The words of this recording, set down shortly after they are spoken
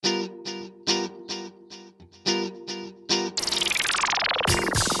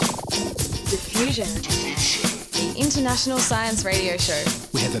Diffusion, the international science radio show.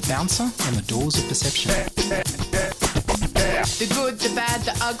 We have a bouncer on the doors of perception. The good, the bad,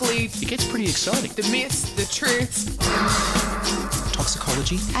 the ugly. It gets pretty exciting. The myths, the truths.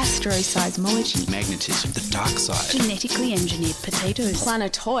 Toxicology. Astroseismology. Magnetism. The dark side. Genetically engineered potatoes.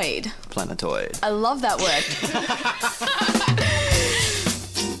 Planetoid. Planetoid. I love that word.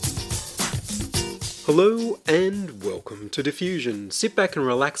 Hello and welcome to Diffusion. Sit back and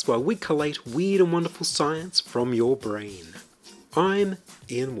relax while we collate weird and wonderful science from your brain. I'm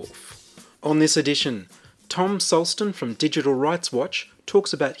Ian Wolfe. On this edition, Tom Sulston from Digital Rights Watch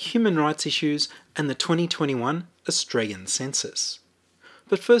talks about human rights issues and the 2021 Australian census.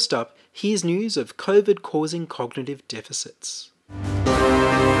 But first up, here's news of COVID causing cognitive deficits.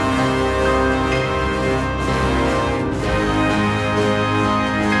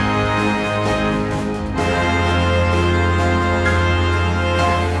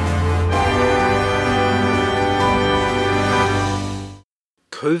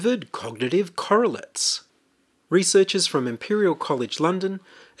 COVID cognitive correlates. Researchers from Imperial College London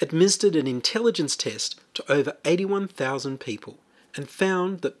administered an intelligence test to over 81,000 people and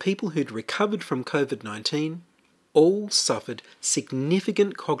found that people who'd recovered from COVID-19 all suffered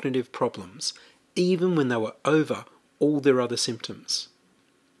significant cognitive problems, even when they were over all their other symptoms.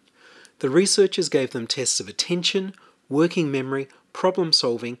 The researchers gave them tests of attention, working memory, problem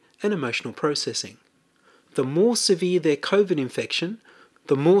solving, and emotional processing. The more severe their COVID infection,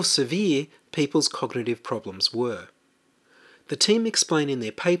 the more severe people's cognitive problems were. The team explained in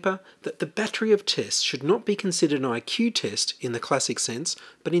their paper that the battery of tests should not be considered an IQ test in the classic sense,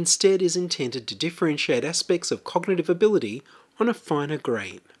 but instead is intended to differentiate aspects of cognitive ability on a finer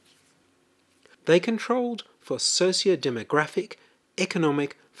grain. They controlled for socio-demographic,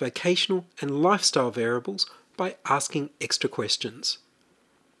 economic, vocational, and lifestyle variables by asking extra questions.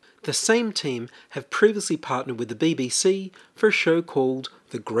 The same team have previously partnered with the BBC for a show called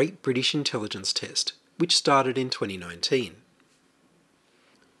The Great British Intelligence Test, which started in 2019.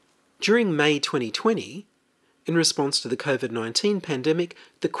 During May 2020, in response to the COVID-19 pandemic,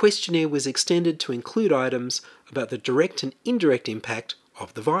 the questionnaire was extended to include items about the direct and indirect impact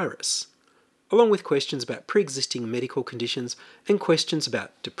of the virus, along with questions about pre-existing medical conditions and questions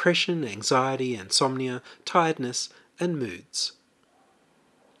about depression, anxiety, insomnia, tiredness, and moods.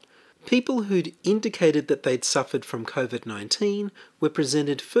 People who'd indicated that they'd suffered from COVID-19 were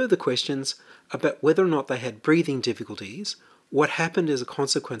presented further questions about whether or not they had breathing difficulties, what happened as a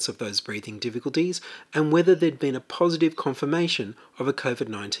consequence of those breathing difficulties, and whether there'd been a positive confirmation of a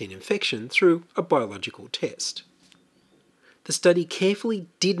COVID-19 infection through a biological test. The study carefully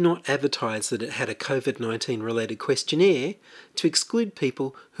did not advertise that it had a COVID-19 related questionnaire to exclude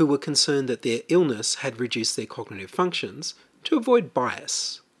people who were concerned that their illness had reduced their cognitive functions to avoid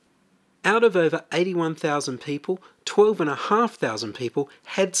bias. Out of over 81,000 people, 12,500 people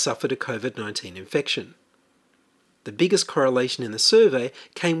had suffered a COVID-19 infection. The biggest correlation in the survey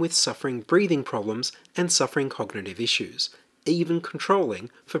came with suffering breathing problems and suffering cognitive issues, even controlling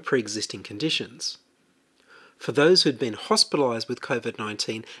for pre-existing conditions. For those who'd been hospitalised with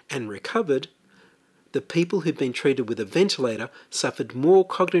COVID-19 and recovered, the people who'd been treated with a ventilator suffered more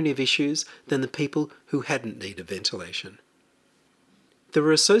cognitive issues than the people who hadn't needed ventilation. There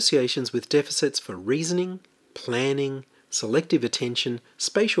were associations with deficits for reasoning, planning, selective attention,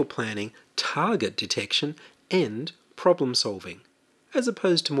 spatial planning, target detection, and problem solving, as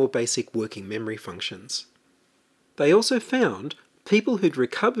opposed to more basic working memory functions. They also found people who'd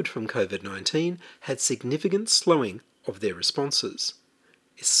recovered from COVID-19 had significant slowing of their responses,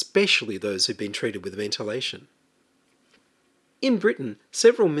 especially those who'd been treated with ventilation. In Britain,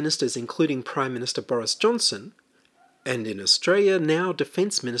 several ministers, including Prime Minister Boris Johnson, and in Australia, now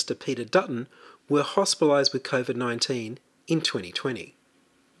Defence Minister Peter Dutton, were hospitalised with COVID-19 in 2020.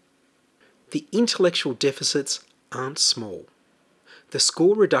 The intellectual deficits aren't small. The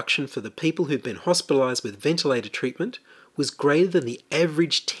score reduction for the people who've been hospitalised with ventilator treatment was greater than the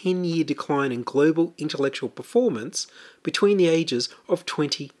average 10-year decline in global intellectual performance between the ages of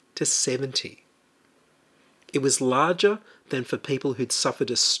 20 to 70. It was larger than for people who'd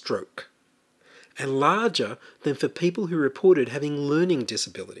suffered a stroke, and larger than for people who reported having learning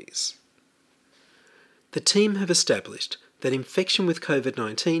disabilities. The team have established that infection with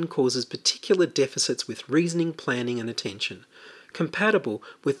COVID-19 causes particular deficits with reasoning, planning and attention, compatible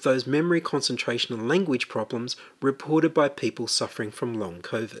with those memory, concentration and language problems reported by people suffering from long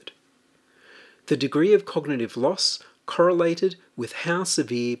COVID. The degree of cognitive loss correlated with how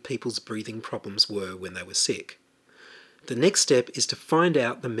severe people's breathing problems were when they were sick. The next step is to find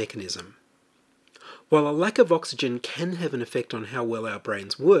out the mechanism. While a lack of oxygen can have an effect on how well our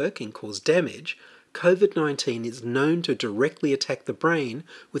brains work and cause damage, COVID-19 is known to directly attack the brain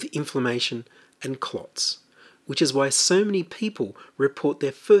with inflammation and clots, which is why so many people report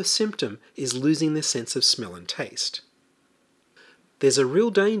their first symptom is losing their sense of smell and taste. There's a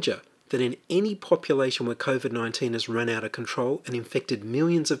real danger that in any population where COVID-19 has run out of control and infected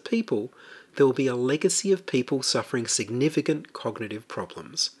millions of people, there will be a legacy of people suffering significant cognitive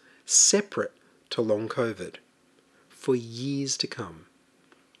problems, separate to long COVID, for years to come.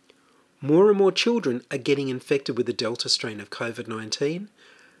 More and more children are getting infected with the Delta strain of COVID-19,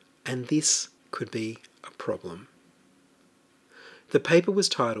 and this could be a problem. The paper was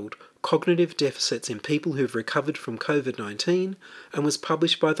titled Cognitive Deficits in People Who've Recovered from COVID-19 and was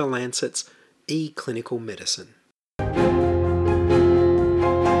published by The Lancet's eClinical Medicine.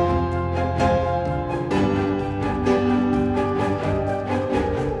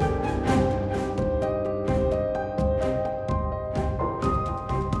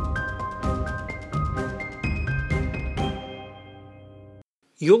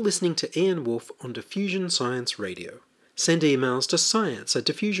 You're listening to Ian Wolfe on Diffusion Science Radio. Send emails to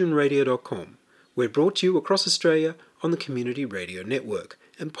science@diffusionradio.com. We're brought to you across Australia on the Community Radio Network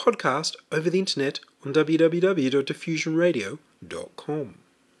and podcast over the internet on www.diffusionradio.com.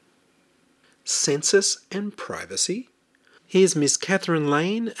 Census and privacy? Here's Ms. Catherine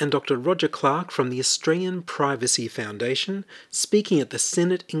Lane and Dr. Roger Clark from the Australian Privacy Foundation speaking at the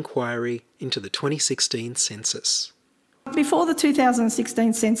Senate inquiry into the 2016 census. Before the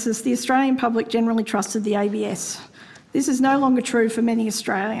 2016 census, the Australian public generally trusted the ABS. This is no longer true for many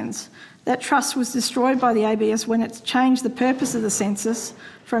Australians. That trust was destroyed by the ABS when it changed the purpose of the census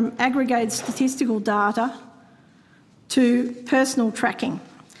from aggregated statistical data to personal tracking.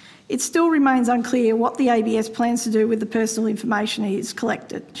 It still remains unclear what the ABS plans to do with the personal information it is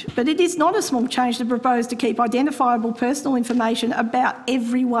collected. But it is not a small change to propose to keep identifiable personal information about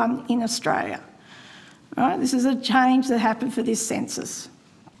everyone in Australia. Right? This is a change that happened for this census.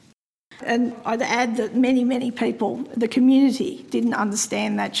 And I'd add that many people, the community, didn't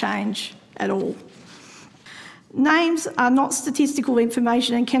understand that change at all. Names are not statistical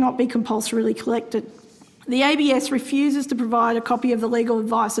information and cannot be compulsorily collected. The ABS refuses to provide a copy of the legal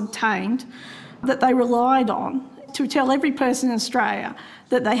advice obtained that they relied on to tell every person in Australia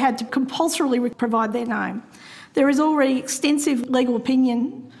that they had to compulsorily provide their name. There is already extensive legal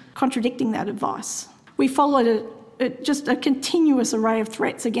opinion contradicting that advice. We followed just a continuous array of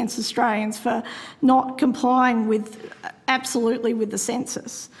threats against Australians for not complying absolutely with the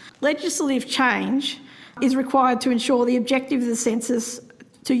census. Legislative change is required to ensure the objective of the census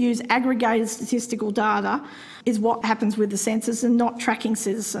to use aggregated statistical data is what happens with the census and not tracking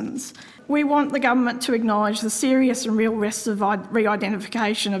citizens. We want the government to acknowledge the serious and real risks of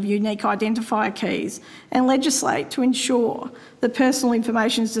re-identification of unique identifier keys and legislate to ensure that personal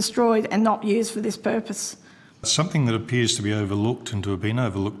information is destroyed and not used for this purpose. Something that appears to be overlooked and to have been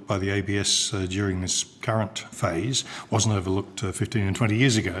overlooked by the ABS during this current phase, wasn't overlooked 15 and 20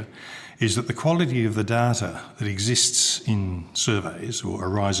 years ago, is that the quality of the data that exists in surveys or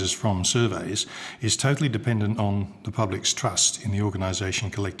arises from surveys is totally dependent on the public's trust in the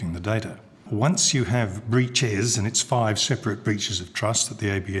organisation collecting the data. Once you have breaches, and it's 5 separate breaches of trust that the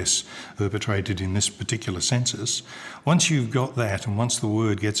ABS perpetrated in this particular census, once you've got that and once the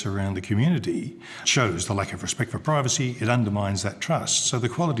word gets around the community, it shows the lack of respect for privacy, it undermines that trust. So the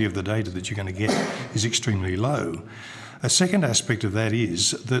quality of the data that you're going to get is extremely low. A second aspect of that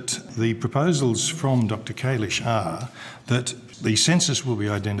is that the proposals from Dr. Kalish are that the census will be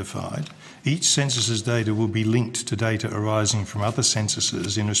identified, each census's data will be linked to data arising from other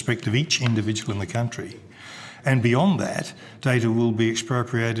censuses in respect of each individual in the country. And beyond that, data will be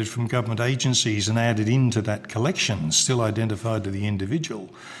expropriated from government agencies and added into that collection, still identified to the individual.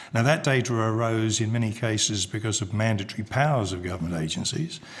 Now, that data arose in many cases because of mandatory powers of government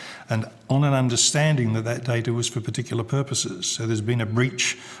agencies and on an understanding that that data was for particular purposes. So there's been a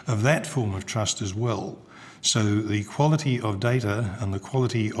breach of that form of trust as well. So the quality of data and the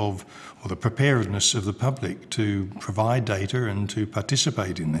quality of, or the preparedness of the public to provide data and to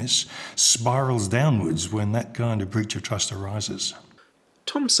participate in this spirals downwards when that kind of breach of trust arises.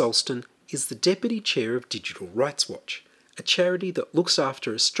 Tom Solston is the Deputy Chair of Digital Rights Watch, a charity that looks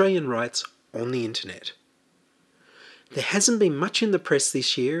after Australian rights on the internet. There hasn't been much in the press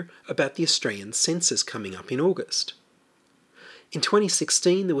this year about the Australian census coming up in August. In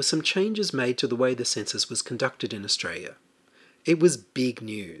 2016, there were some changes made to the way the census was conducted in Australia. It was big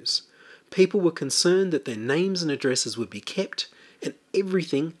news. People were concerned that their names and addresses would be kept and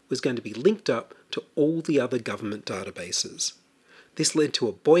everything was going to be linked up to all the other government databases. This led to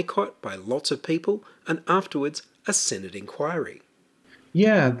a boycott by lots of people and afterwards a Senate inquiry.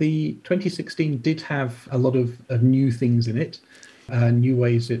 Yeah, the 2016 did have a lot of new things in it, new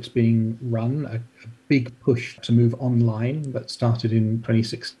ways it's being run, a big push to move online that started in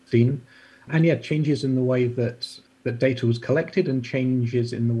 2016. And yeah, changes in the way that data was collected and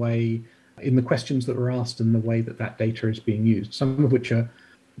changes in the questions that were asked and the way that data is being used, some of which are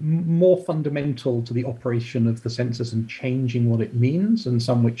more fundamental to the operation of the census and changing what it means, and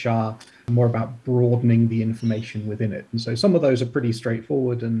some which are more about broadening the information within it. And so some of those are pretty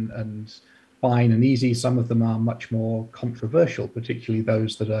straightforward and fine and easy. Some of them are much more controversial, particularly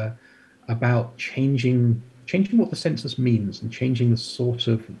those that are about changing what the census means and changing the sort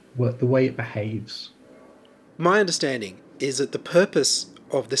of the way it behaves. My understanding is that the purpose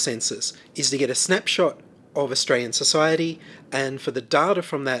of the census is to get a snapshot of Australian society, and for the data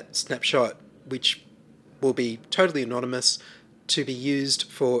from that snapshot, which will be totally anonymous, to be used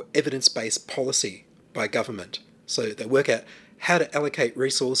for evidence-based policy by government. So they work out how to allocate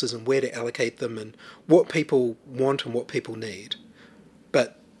resources and where to allocate them and what people want and what people need.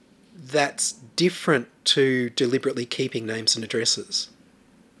 But that's different to deliberately keeping names and addresses.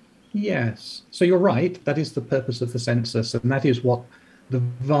 Yes. So you're right. That is the purpose of the census, and that is what the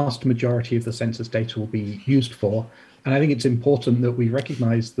vast majority of the census data will be used for. And I think it's important that we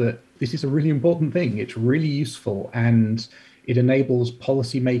recognise that this is a really important thing. It's really useful, and it enables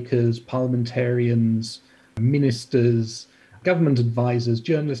policymakers, parliamentarians, ministers, government advisors,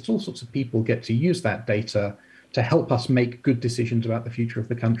 journalists, all sorts of people get to use that data to help us make good decisions about the future of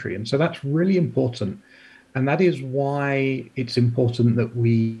the country. And so that's really important. And that is why it's important that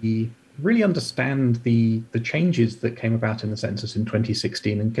we really understand the changes that came about in the census in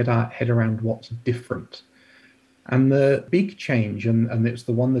 2016 and get our head around what's different. And the big change, and it's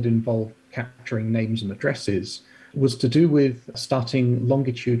the one that involved capturing names and addresses, was to do with starting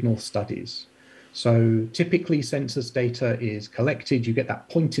longitudinal studies. So typically census data is collected, you get that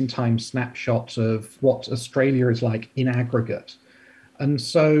point in time snapshot of what Australia is like in aggregate. And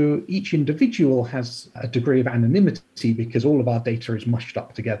so each individual has a degree of anonymity because all of our data is mushed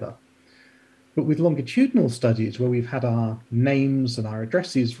up together. But with longitudinal studies, where we've had our names and our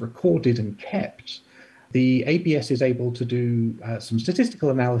addresses recorded and kept, the ABS is able to do some statistical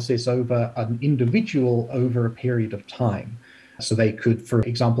analysis over an individual over a period of time. So they could, for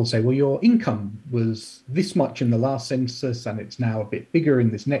example, say, well, your income was this much in the last census and it's now a bit bigger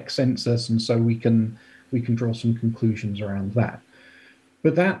in this next census. And so we can draw some conclusions around that.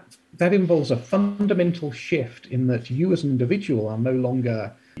 But that involves a fundamental shift in that you as an individual are no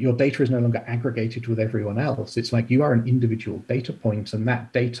longer, your data is no longer aggregated with everyone else. It's like you are an individual data point, and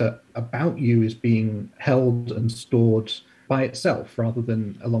that data about you is being held and stored by itself rather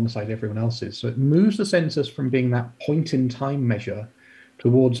than alongside everyone else's. So it moves the census from being that point in time measure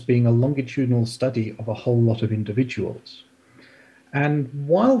towards being a longitudinal study of a whole lot of individuals. And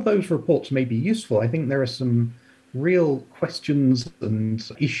while those reports may be useful, I think there are some real questions and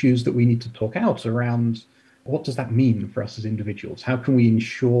issues that we need to talk out around what does that mean for us as individuals? How can we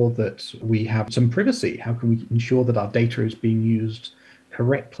ensure that we have some privacy? How can we ensure that our data is being used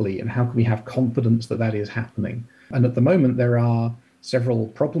correctly? And how can we have confidence that that is happening? And at the moment, there are several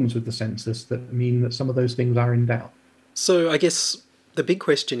problems with the census that mean that some of those things are in doubt. So I guess the big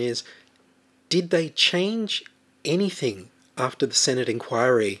question is, did they change anything after the Senate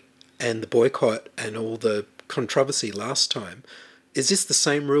inquiry and the boycott and all the controversy last time? Is this the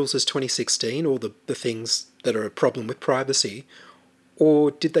same rules as 2016, or the things that are a problem with privacy,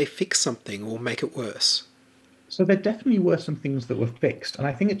 or did they fix something or make it worse? So there definitely were some things that were fixed, and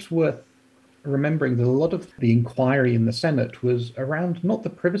I think it's worth remembering that a lot of the inquiry in the Senate was around not the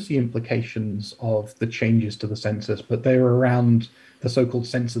privacy implications of the changes to the census, but they were around the so-called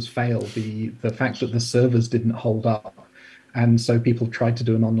census fail, the fact that the servers didn't hold up. And so people tried to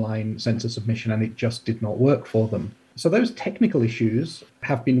do an online census submission and it just did not work for them. So those technical issues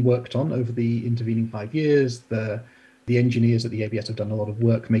have been worked on over the intervening 5 years. The engineers at the ABS have done a lot of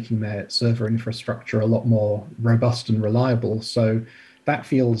work making their server infrastructure a lot more robust and reliable. So that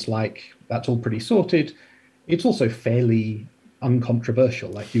feels like that's all pretty sorted. It's also fairly uncontroversial,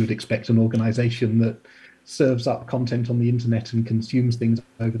 like you would expect an organization that serves up content on the internet and consumes things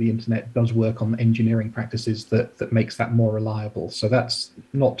over the internet does work on engineering practices that makes that more reliable. So that's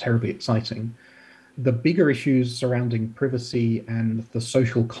not terribly exciting. The bigger issues surrounding privacy and the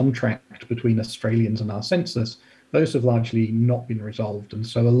social contract between Australians and our census, those have largely not been resolved. And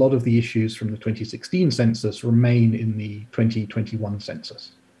so a lot of the issues from the 2016 census remain in the 2021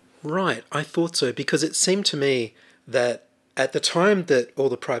 census. Right, I thought so, because it seemed to me that at the time that all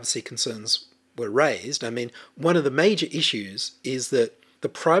the privacy concerns were raised. I mean, one of the major issues is that the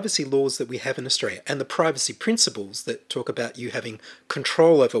privacy laws that we have in Australia and the privacy principles that talk about you having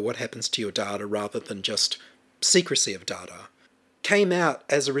control over what happens to your data rather than just secrecy of data came out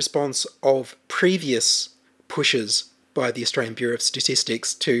as a response of previous pushes by the Australian Bureau of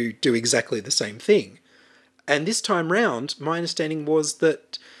Statistics to do exactly the same thing. And this time round, my understanding was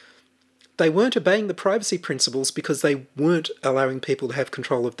that they weren't obeying the privacy principles because they weren't allowing people to have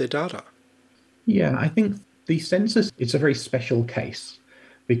control of their data. Yeah, I think the census, it's a very special case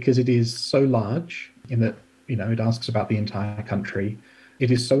because it is so large in that, it asks about the entire country.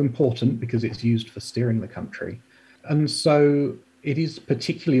 It is so important because it's used for steering the country. And so it is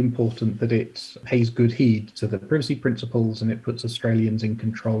particularly important that it pays good heed to the privacy principles and it puts Australians in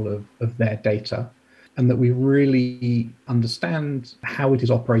control of their data, and that we really understand how it is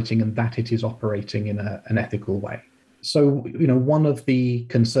operating and that it is operating in an ethical way. So, one of the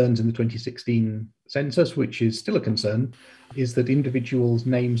concerns in the 2016 census, which is still a concern, is that individuals'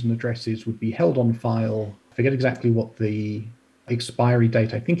 names and addresses would be held on file. I forget exactly what the expiry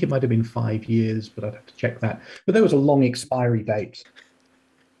date, I think it might have been 5 years, but I'd have to check that. But there was a long expiry date.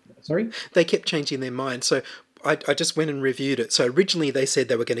 Sorry? They kept changing their mind. So I just went and reviewed it. So originally they said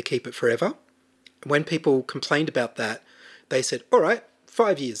they were going to keep it forever. When people complained about that, they said, all right,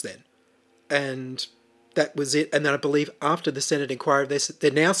 5 years then. And that was it. And then I believe after the Senate inquiry,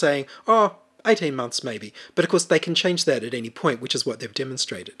 they're now saying, 18 months maybe. But of course, they can change that at any point, which is what they've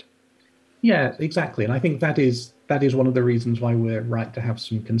demonstrated. Yeah, exactly. And I think that is one of the reasons why we're right to have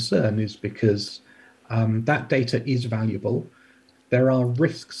some concern, is because that data is valuable. There are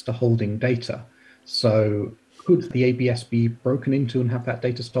risks to holding data. So could the ABS be broken into and have that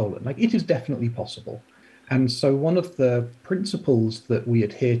data stolen? It is definitely possible. And so one of the principles that we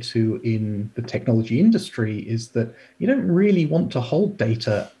adhere to in the technology industry is that you don't really want to hold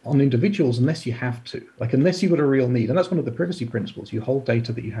data on individuals unless you have to, unless you've got a real need. And that's one of the privacy principles. You hold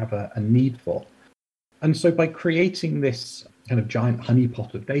data that you have a need for. And so by creating this kind of giant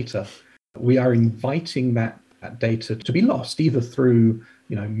honeypot of data, we are inviting that data to be lost, either through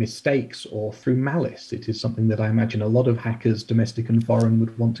mistakes or through malice. It is something that I imagine a lot of hackers, domestic and foreign,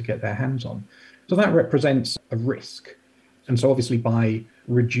 would want to get their hands on. So that represents a risk. And so obviously by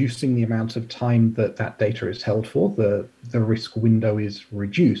reducing the amount of time that data is held for, the risk window is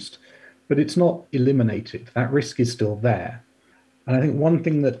reduced, but it's not eliminated. That risk is still there. And I think one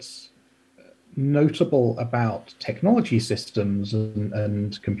thing that's notable about technology systems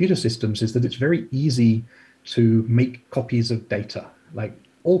and computer systems is that it's very easy to make copies of data.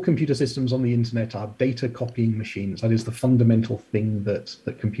 All computer systems on the internet are data copying machines. That is the fundamental thing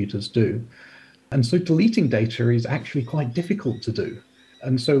that computers do. And so deleting data is actually quite difficult to do.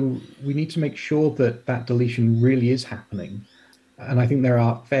 And so we need to make sure that deletion really is happening. And I think there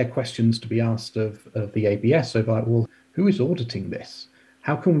are fair questions to be asked of the ABS about, well, who is auditing this?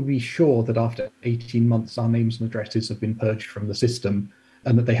 How can we be sure that after 18 months our names and addresses have been purged from the system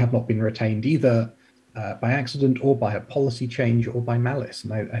and that they have not been retained either by accident or by a policy change or by malice?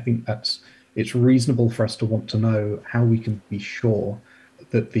 And I think it's reasonable for us to want to know how we can be sure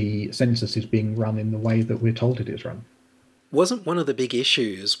that the census is being run in the way that we're told it is run. Wasn't one of the big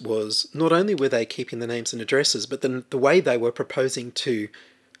issues was not only were they keeping the names and addresses, but then the way they were proposing to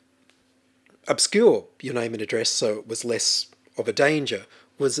obscure your name and address so it was less of a danger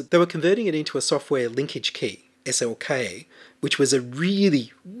was that they were converting it into a software linkage key, SLK, which was a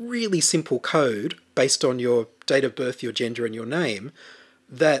really, really simple code based on your date of birth, your gender, and your name,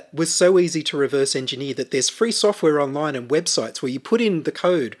 that was so easy to reverse engineer that there's free software online and websites where you put in the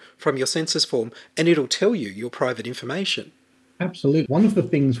code from your census form and it'll tell you your private information. Absolutely. One of the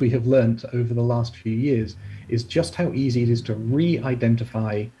things we have learned over the last few years is just how easy it is to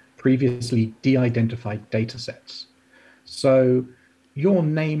re-identify previously de-identified data sets. So your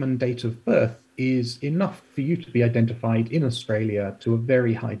name and date of birth is enough for you to be identified in Australia to a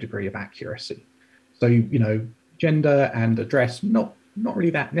very high degree of accuracy. So, gender and address, not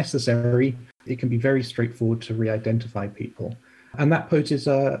really that necessary. It can be very straightforward to re-identify people. And that poses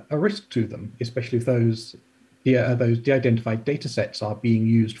a risk to them, especially if those de-identified data sets are being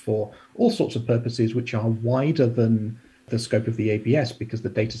used for all sorts of purposes which are wider than the scope of the ABS, because the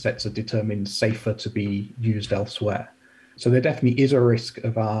data sets are determined safer to be used elsewhere. So there definitely is a risk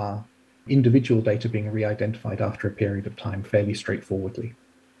of our individual data being re-identified after a period of time fairly straightforwardly.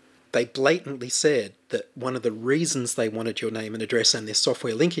 They blatantly said that one of the reasons they wanted your name and address and their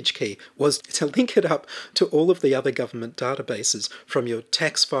software linkage key was to link it up to all of the other government databases, from your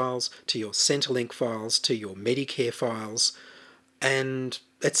tax files to your Centrelink files to your Medicare files. And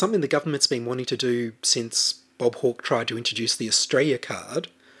it's something the government's been wanting to do since Bob Hawke tried to introduce the Australia card.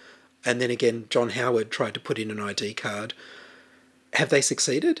 And then again, John Howard tried to put in an ID card. Have they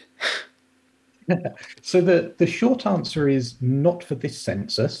succeeded? So the short answer is not for this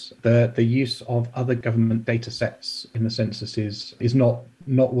census. The use of other government data sets in the census is not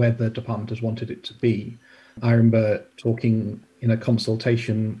where the department has wanted it to be. I remember talking in a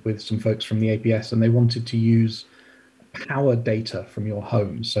consultation with some folks from the ABS, and they wanted to use power data from your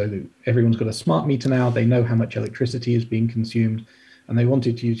home. So everyone's got a smart meter now, they know how much electricity is being consumed, and they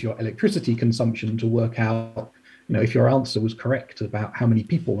wanted to use your electricity consumption to work out, if your answer was correct about how many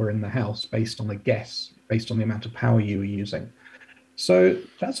people were in the house based on a guess, based on the amount of power you were using. So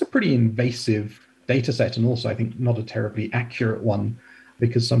that's a pretty invasive data set, and also I think not a terribly accurate one,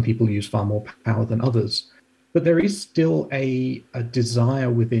 because some people use far more power than others. But there is still a desire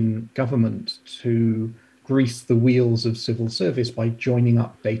within government to grease the wheels of civil service by joining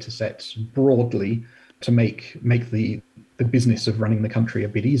up data sets broadly to make the business of running the country a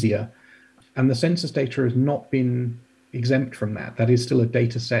bit easier. And the census data has not been exempt from that. That is still a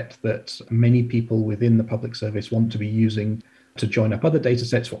data set that many people within the public service want to be using to join up other data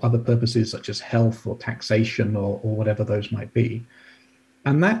sets for other purposes, such as health or taxation or whatever those might be.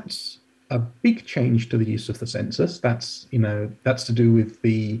 And that's a big change to the use of the census. That's to do with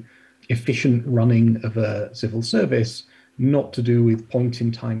the efficient running of a civil service, not to do with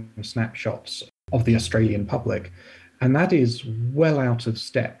point-in-time snapshots of the Australian public. And that is well out of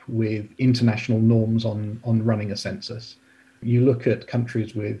step with international norms on running a census. You look at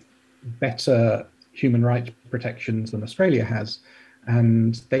countries with better human rights protections than Australia has,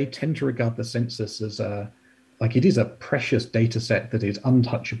 and they tend to regard the census as it is a precious data set that is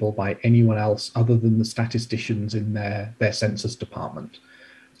untouchable by anyone else other than the statisticians in their census department.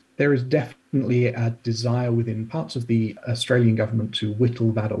 There is definitely a desire within parts of the Australian government to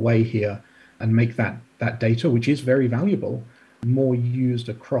whittle that away here and make that data, which is very valuable, more used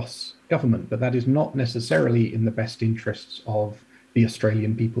across government. But that is not necessarily in the best interests of the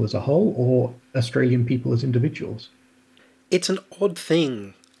Australian people as a whole or Australian people as individuals. It's an odd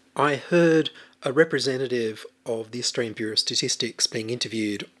thing. I heard a representative of the Australian Bureau of Statistics being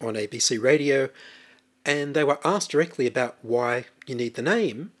interviewed on ABC Radio, and they were asked directly about why you need the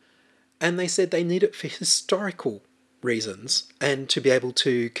name, and they said they need it for historical reasons and to be able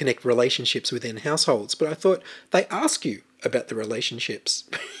to connect relationships within households. But I thought they ask you about the relationships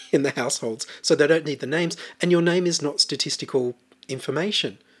in the households, so they don't need the names, and your name is not statistical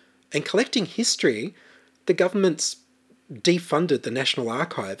information. And collecting history, the government's defunded the National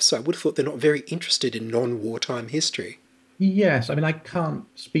Archives, so I would have thought they're not very interested in non-wartime history. Yes, I mean, I can't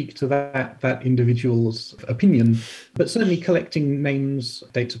speak to that individual's opinion, but certainly collecting names,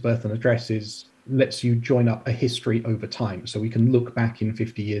 dates of birth and addresses lets you join up a history over time. So we can look back in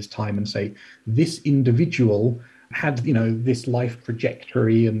 50 years' time and say, this individual had, this life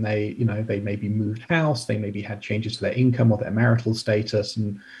trajectory, and they maybe moved house, they maybe had changes to their income or their marital status.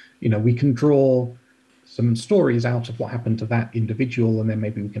 And, we can draw some stories out of what happened to that individual, and then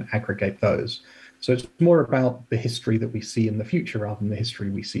maybe we can aggregate those. So it's more about the history that we see in the future rather than the history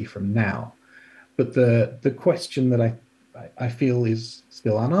we see from now. But the question that I feel is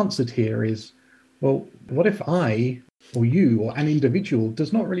still unanswered here is, well, what if I or you or an individual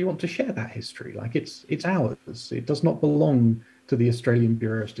does not really want to share that history? Like it's ours. It does not belong to the Australian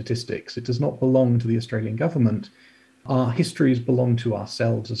Bureau of Statistics. It does not belong to the Australian government. Our histories belong to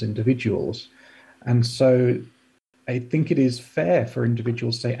ourselves as individuals. And so I think it is fair for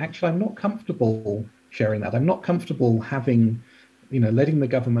individuals to say, actually, I'm not comfortable sharing that. I'm not comfortable having, letting the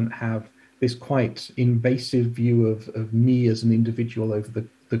government have this quite invasive view of me as an individual over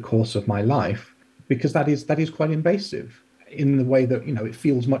the course of my life, because that is quite invasive in the way that, it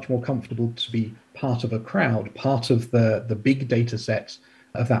feels much more comfortable to be part of a crowd, part of the big data set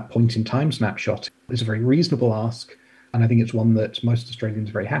of that point in time snapshot. It's a very reasonable ask, and I think it's one that most Australians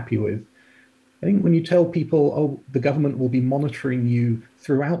are very happy with. I think when you tell people, oh, the government will be monitoring you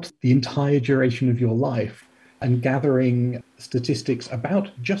throughout the entire duration of your life and gathering statistics about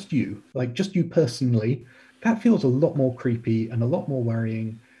just you, like just you personally, that feels a lot more creepy and a lot more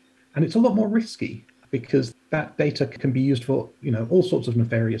worrying. And it's a lot more risky because that data can be used for, all sorts of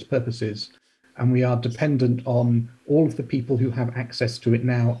nefarious purposes. And we are dependent on all of the people who have access to it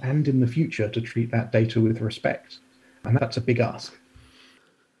now and in the future to treat that data with respect. And that's a big ask.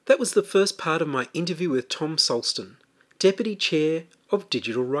 That was the first part of my interview with Tom Solston, Deputy Chair of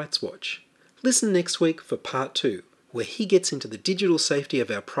Digital Rights Watch. Listen next week for part 2, where he gets into the digital safety of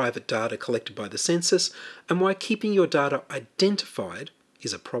our private data collected by the census and why keeping your data identified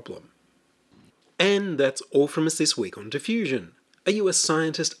is a problem. And that's all from us this week on Diffusion. Are you a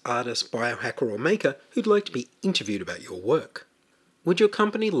scientist, artist, biohacker or maker who'd like to be interviewed about your work? Would your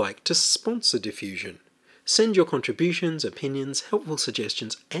company like to sponsor Diffusion? Send your contributions, opinions, helpful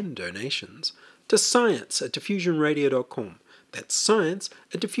suggestions and donations to science@diffusionradio.com. That's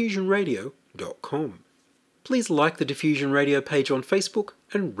science@diffusionradio.com. Please like the Diffusion Radio page on Facebook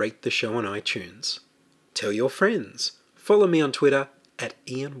and rate the show on iTunes. Tell your friends. Follow me on Twitter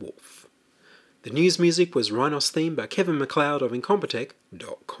 @IanWolf. The news music was Rhinos theme by Kevin MacLeod of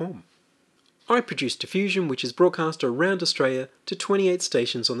Incompetech.com. I produce Diffusion, which is broadcast around Australia to 28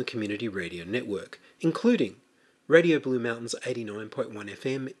 stations on the Community Radio Network, including Radio Blue Mountains 89.1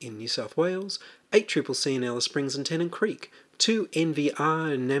 FM in New South Wales, 8CCC in Alice Springs and Tennant Creek, 2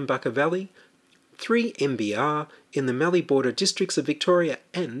 NVR in Nambucca Valley, 3 MBR in the Mallee Border districts of Victoria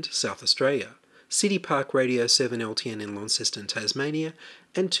and South Australia, City Park Radio 7 LTN in Launceston, Tasmania,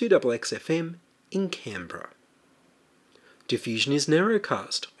 and 2XXFM in Canberra. Diffusion is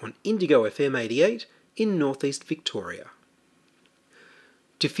narrowcast on Indigo FM 88 in northeast Victoria.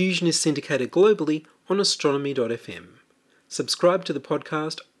 Diffusion is syndicated globally on astronomy.fm. Subscribe to the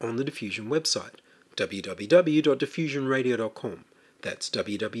podcast on the Diffusion website, www.diffusionradio.com. That's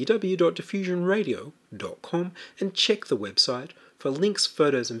www.diffusionradio.com, and check the website for links,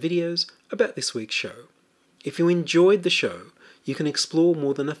 photos and videos about this week's show. If you enjoyed the show, you can explore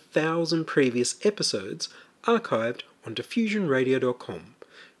more than 1,000 previous episodes archived on diffusionradio.com,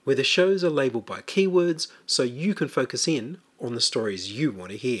 where the shows are labelled by keywords so you can focus in on the stories you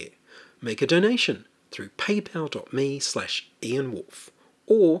want to hear. Make a donation through paypal.me/IanWolf,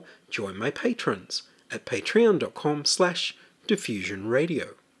 or join my patrons at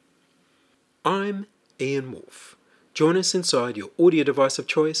patreon.com/diffusionradio. I'm Ian Wolf. Join us inside your audio device of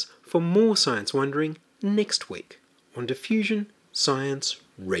choice for more science wondering next week on Diffusion Science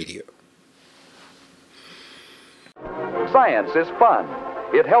Radio. Science is fun.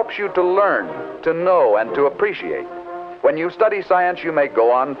 It helps you to learn, to know, and to appreciate. When you study science, you may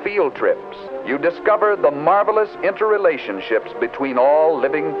go on field trips. You discover the marvelous interrelationships between all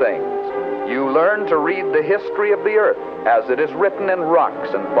living things. You learn to read the history of the Earth as it is written in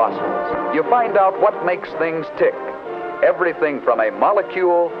rocks and fossils. You find out what makes things tick, everything from a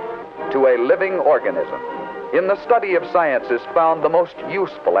molecule to a living organism. In the study of science is found the most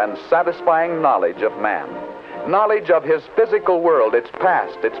useful and satisfying knowledge of man. Knowledge of his physical world, its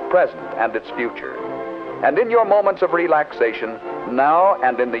past, its present, and its future. And in your moments of relaxation, now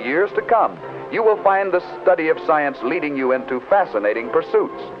and in the years to come, you will find the study of science leading you into fascinating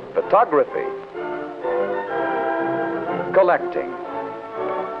pursuits. Photography, collecting.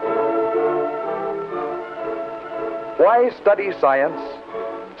 Why study science?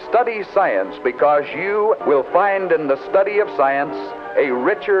 Study science because you will find in the study of science a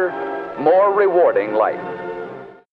richer, more rewarding life.